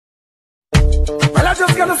I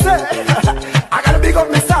just gotta say, I gotta big up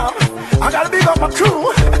my Sam, I gotta big up my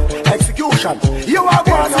crew. Execution, you are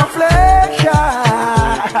one of flesh.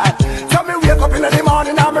 Tell me wake up in the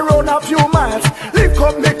morning and me run a few miles, lift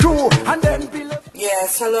up me crew and then be left.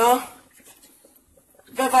 Yes, hello?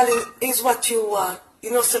 Beverly, is what you want.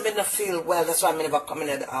 You know, so me not feel well, that's why I never come in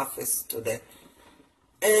the office today.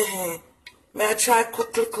 May I try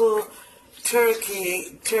cook little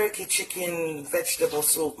turkey, chicken, vegetable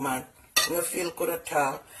soup, man? I don't feel good at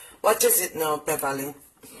all. What is it now, Beverly?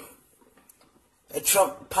 A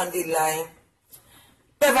Trump pandy line.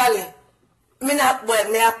 Beverly, me not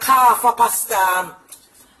well, me a cough up a storm.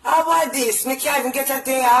 How about this? Me can't even get a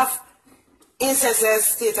day off. He says a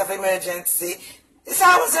state of emergency. It's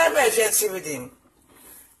always an emergency with him.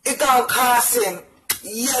 It gonna cost him.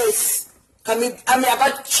 Yes. I mean,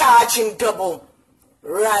 about to charge him double.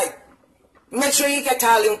 Right. Make sure you get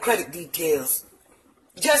all him credit details.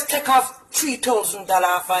 Just take off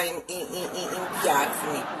 $3,000 for him in card for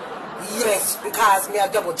me. Yes, because me I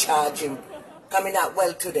double charge him. Coming out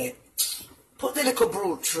well today. Put the little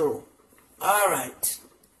brute through. Alright.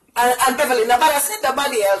 And Beverly, nobody said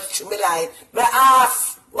nobody else to me line. But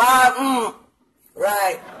ask. Wow,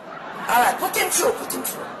 Right. Alright, put him through.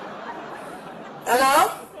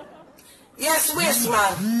 Hello? Yes, West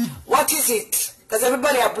man. What is it? Because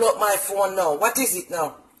everybody have blocked my phone now. What is it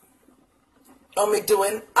now? How me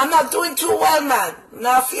doing? I'm not doing too well, man.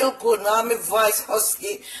 Now I feel good. Now my voice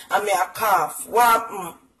husky and me a cough. What?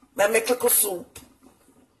 I make little soup.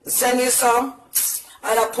 Send you some?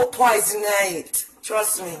 And I put poison in it.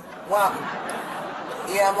 Trust me. What?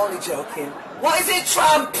 Yeah, I'm only joking. What is it,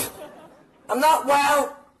 Trump? I'm not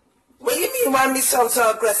well. What do you mean why me sound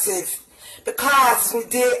so aggressive? Because me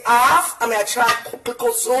day off, I try to cook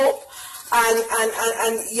little soup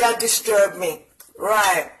and you disturb me.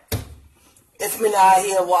 Right. If me not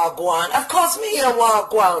hear what go on. Of course me hear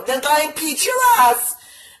what go on. Then go impeach your ass.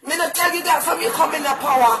 Me not tell you that from you coming to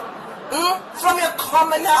power. From you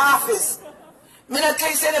coming to office. Me not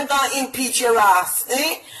tell you say them gonna impeach your ass.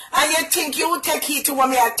 And you think you will take heed to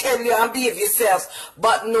what me I tell you and behave yourself.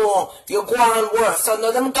 But no, you go on worse. So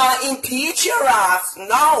no, them gonna impeach your ass.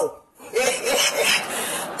 No.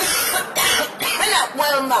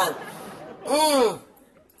 Well, man.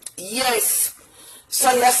 Yes.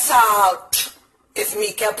 So your salt. If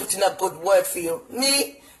me can put in a good word for you.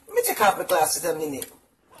 Me take off my glasses a minute.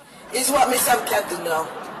 It's what me some can do now.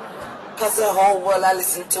 Because the whole world I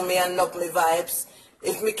listen to me and love my vibes.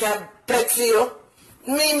 If me can beg for you.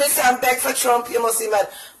 Me some beg for Trump, you must see, man.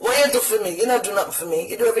 What you do for me? You don't do nothing for me.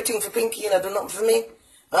 You do everything for Pinky, you don't do nothing for me.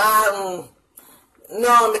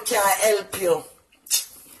 No, me can't help you.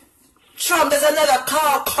 Trump, there's another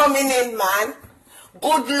call coming in, man.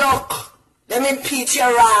 Good luck. Them impeach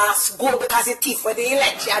your ass. Good because it is for the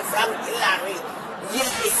election from Hillary.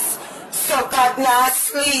 Yes. So God not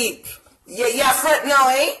sleep. You're afraid now,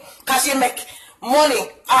 eh? Because you make money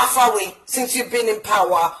half away since you've been in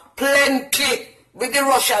power. Plenty. With the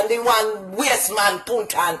Russian, the one waste man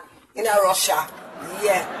Puntan in Russia.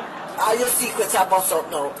 Yeah. All your secrets are bust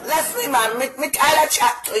out now. Listen, man, me tired of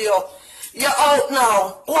chat to you. You're out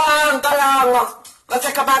now. Go on, go along. Go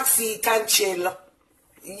take a back seat and chill.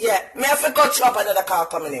 Yeah. May I forgot you up another car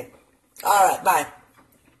coming in. Alright, bye.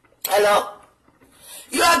 Hello?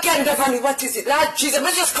 You again, Beverly, what is it? Lord Jesus,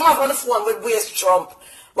 me just come up on the phone with waste Trump.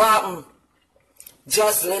 What?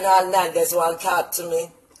 Jocelyn Hernandez want to talk to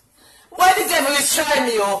me. Why the devil is trying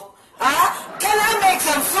me, oh? Huh? Can I make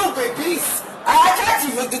some soup, please? I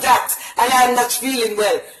can't even do that, and I'm not feeling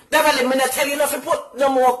well. Beverly, me not tell you nothing, put no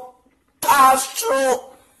more cars through.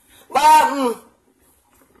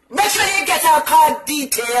 Make sure you get our card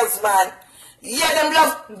details, man. Yeah, them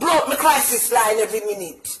love blow up my crisis line every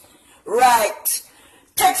minute. Right.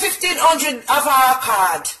 Take 1,500 of our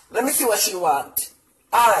card. Let me see what she want.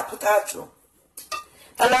 Alright, put her through.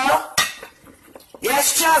 Hello?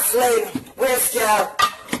 Yes, Jocelyn. Where's girl?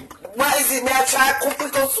 What is it? May I try to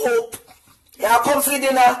cook little soup? Yeah, come for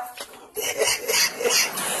dinner.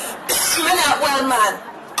 Me not well, man.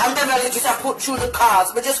 I'm never just put through the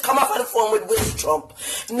cars, but just come off on the phone with West Trump.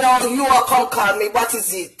 No, you all come call me. What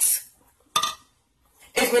is it?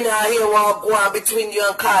 If me not hear what go on between you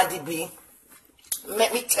and Cardi B,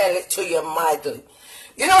 let me tell it to you, mightily.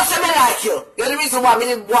 You know something like you. You're the reason why I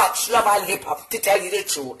didn't watch Love and Hip Hop, to tell you the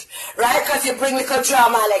truth. Right? Because you bring little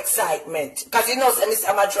drama and excitement. Because you know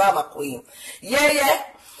I'm a drama queen. Yeah.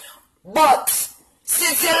 But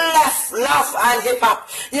since you left Love and Hip Hop,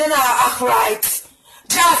 you know act right.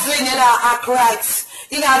 Jocelyn, you know act right.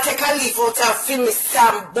 You know take a leaf out of film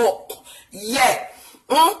Sam book. Yeah.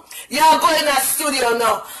 You're going to the studio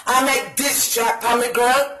now and make this track on me,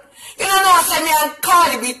 girl. You don't know, say me and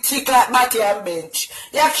Cardi be thick like Matty and Bench.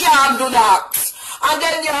 You can't do that. And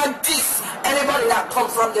then you diss anybody that come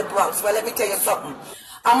from the Bronx. Well, let me tell you something.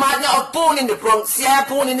 I might not have born in the Bronx. Yeah,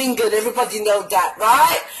 born in England. Everybody know that,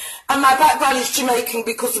 right? And my background is Jamaican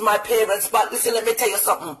because of my parents. But listen, let me tell you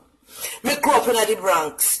something. Me grew up in the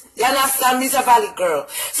Bronx. You understand? Me's a valley girl.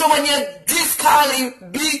 So when you diss Cardi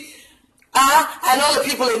B, and all the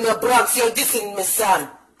people in the Bronx, you're dissing me, son.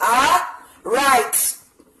 Right.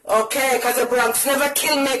 Okay, because the Bronx never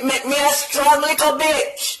kill me. Make me a strong little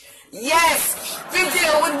bitch. Yes. We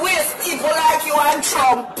deal with waste people like you and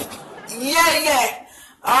Trump. Yeah.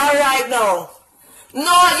 All right now.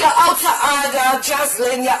 No, you're out of order,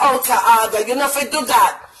 Jocelyn. You're out of order. You know if you do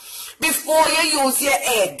that. Before you use your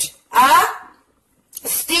head.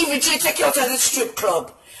 Stevie J take you out of the strip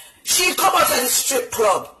club. She come out of the strip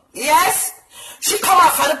club. Yes? She come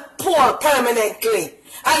off of the pole permanently.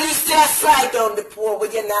 And you still slide down the pole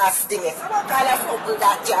with your nastiness. What kind of fuck is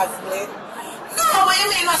that, Jasmine? No, what you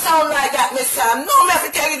mean not sound like that, Miss Sam? No, me have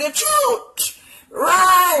to tell you the truth.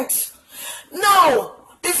 Right. No.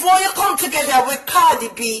 Before you come together with Cardi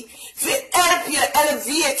B, to help you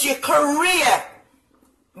elevate your career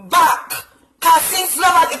back. Because since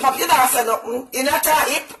love at the pop, you don't say nothing. You're not a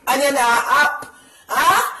hip and you're not up.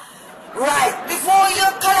 Right. Before you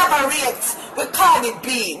collaborate with Cardi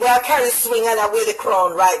B, where I carry swing and I wear the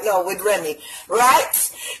crown right now with Remy,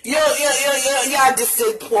 right? You're this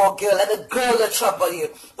poor girl and the girl that trouble you.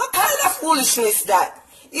 What kind of foolishness that?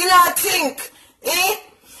 You know, I think,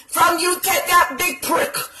 from you take that big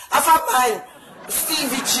prick of a man,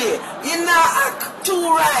 Stevie J, you know, act too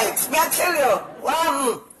right. May I tell you,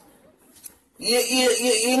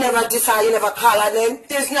 you never decide, you never call her name.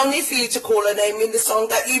 There's no need for you to call her name in the song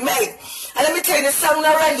that you made. And let me tell you the song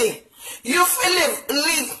already. You feel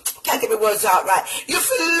leave, can't get my words out right. You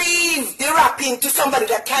feel leave the rapping to somebody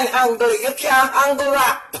that can handle it. You can't handle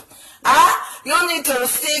rap. You need to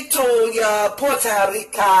stick to your Puerto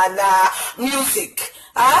Rican music.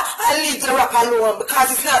 And leave the rap alone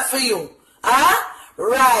because it's not for you.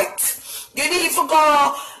 Right. You need to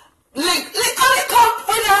go link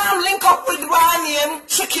up with Ronnie and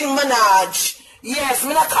Chicken Minaj. Yes,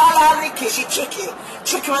 me not call her Ricky, she Chicky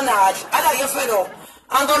Minaj. I know you fellow.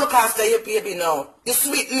 I'm gonna look after your baby now. The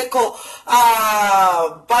sweet little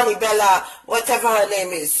Bonnie Bella, whatever her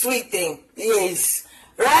name is, sweet thing. Yes.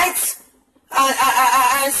 Right?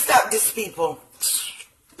 And stop these people.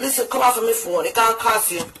 Listen, come off of my phone. It can't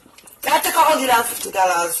cost you. I take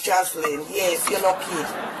 $150, Jocelyn. Yes, you're lucky.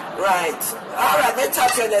 Right. Alright, let's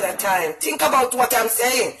talk to you another time. Think about what I'm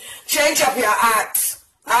saying. Change up your act.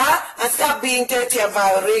 And stop being dirty and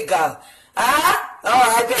vulgar.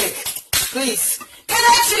 Alright, beg. Please. Can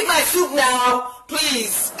I treat my soup now?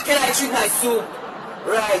 Please. Can I treat my soup?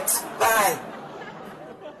 Right. Bye.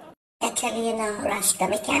 I tell you now, Rasta,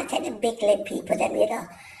 we can't take the big lip people, them, you know.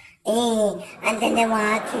 And then they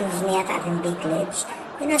want to accuse me of having big lips.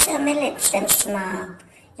 You know, see how my lips, them small.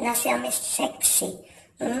 You know, see how I'm sexy.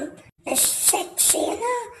 They're sexy, you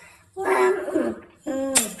know.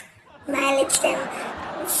 My lips, them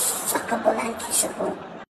suckable and kissable.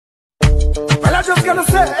 Well, I just gonna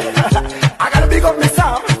say, I gotta big up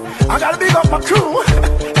myself. I gotta big up my crew.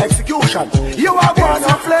 Execution. You are one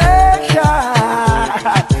of flesh.